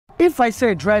If I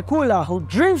say Dracula who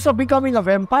dreams of becoming a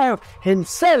vampire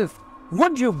himself,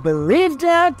 would you believe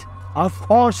that? Of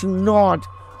course not.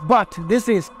 But this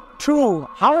is true.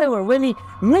 However, when he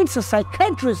meets a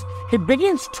psychiatrist, he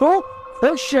begins to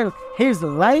question his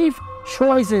life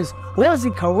choices. Was he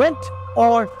correct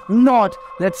or not?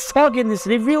 Let's talk in this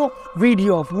review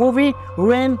video of movie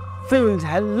Renfield.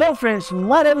 Hello friends,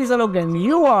 my name is Alok and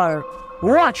you are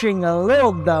watching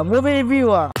Alok the Movie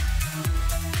Reviewer.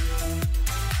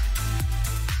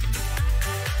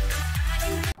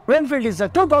 Renfield is a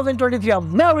 2023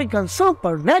 American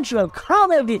supernatural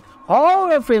comedy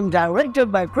horror film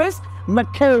directed by Chris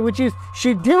McKay, which is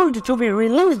scheduled to be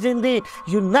released in the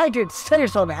United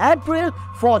States on April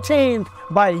 14th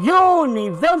by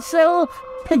Universal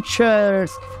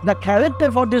Pictures. The character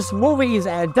for this movie is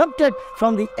adapted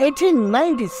from the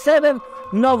 1897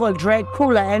 novel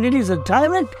Dracula, and it is a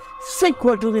direct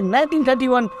sequel to the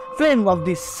 1931 film of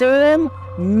the same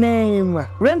name.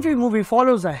 Renfield movie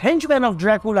follows a henchman of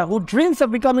Dracula who dreams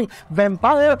of becoming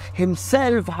vampire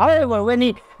himself. However, when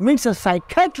he meets a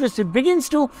psychiatrist, he begins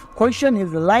to question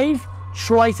his life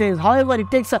choices. However,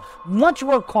 it takes a much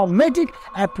more comedic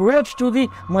approach to the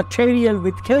material,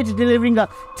 with Cage delivering a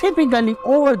typically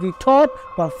over-the-top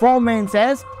performance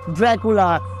as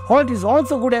Dracula. Hoult is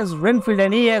also good as Renfield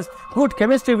and he has good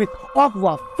chemistry with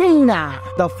Awkwafina.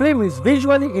 The film is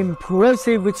visually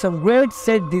impressive with some great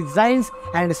set designs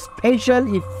and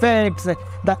special effects.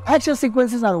 The action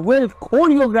sequences are well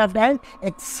choreographed and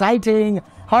exciting.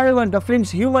 However, the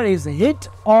film's humor is hit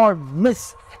or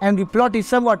miss and the plot is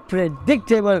somewhat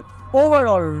predictable.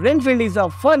 Overall, Renfield is a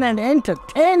fun and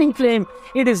entertaining film.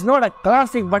 It is not a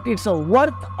classic, but it's a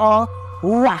worth a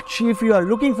watch if you are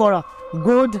looking for a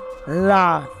good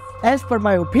laugh. As per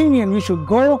my opinion, you should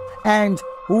go and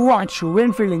watch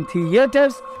Renfield in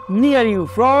theaters near you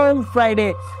from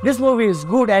Friday. This movie is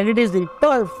good and it is the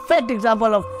perfect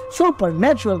example of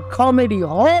supernatural comedy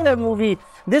horror movie.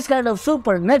 This kind of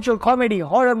supernatural comedy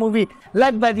horror movie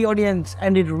liked by the audience,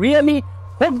 and it really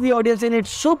hooked the audience in its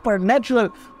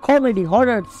supernatural comedy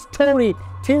horror story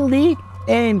till the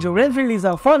end. Renfield is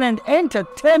a fun and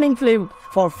entertaining film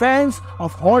for fans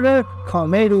of horror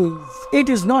comedies. It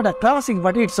is not a classic,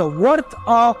 but it's a worth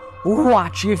a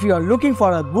watch if you are looking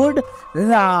for a good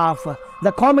laugh.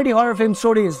 The comedy horror film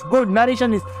story is good,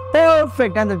 narration is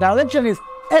perfect, and the direction is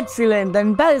excellent. The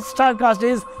entire star cast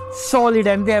is solid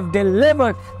and they have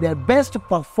delivered their best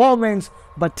performance,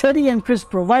 but Teddy and Chris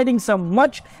providing some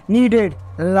much needed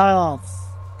laughs.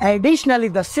 Additionally,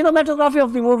 the cinematography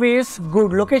of the movie is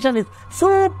good, location is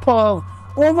superb.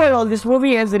 Overall, this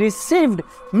movie has received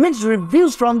mixed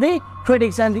reviews from the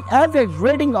critics, and the average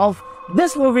rating of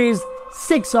this movie is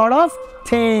 6 out of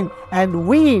 10, and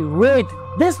we rate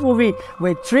this movie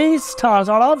with 3 stars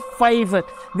out of 5.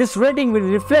 This rating will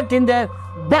reflect in their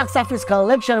box office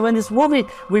collection when this movie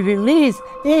will release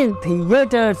in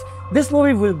theaters. This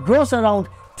movie will gross around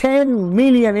 10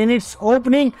 million in its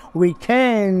opening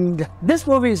weekend. This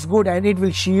movie is good and it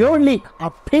will surely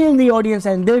appeal the audience,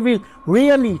 and they will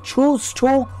really choose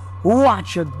to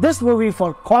watch this movie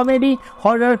for comedy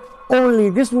horror only.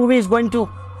 This movie is going to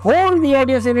hold the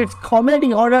audience in its comedy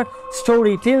horror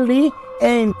story till the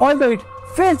end. Although it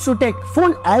fails to take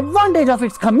full advantage of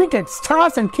its committed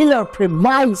stars and killer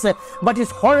premise, but its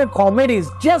horror comedy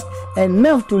is just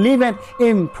enough to leave an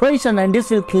impression, and this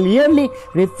will clearly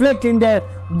reflect in their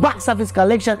box office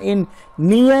collection in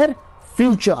near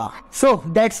future. So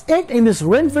that's it in this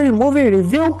Renfield movie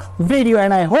review video,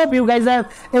 and I hope you guys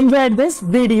have enjoyed this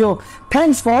video.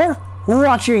 Thanks for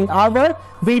watching our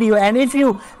video, and if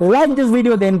you like this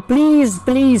video, then please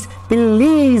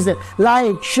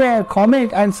like, share,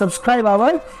 comment and subscribe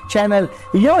our channel.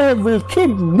 Your help will keep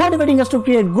motivating us to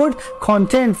create good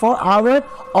content for our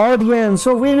audience.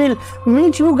 So we will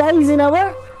meet you guys in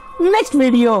our next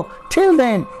video. Till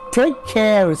then, take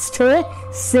care, stay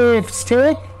safe,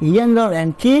 stay younger,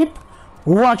 and keep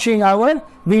watching our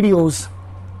videos.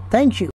 Thank you.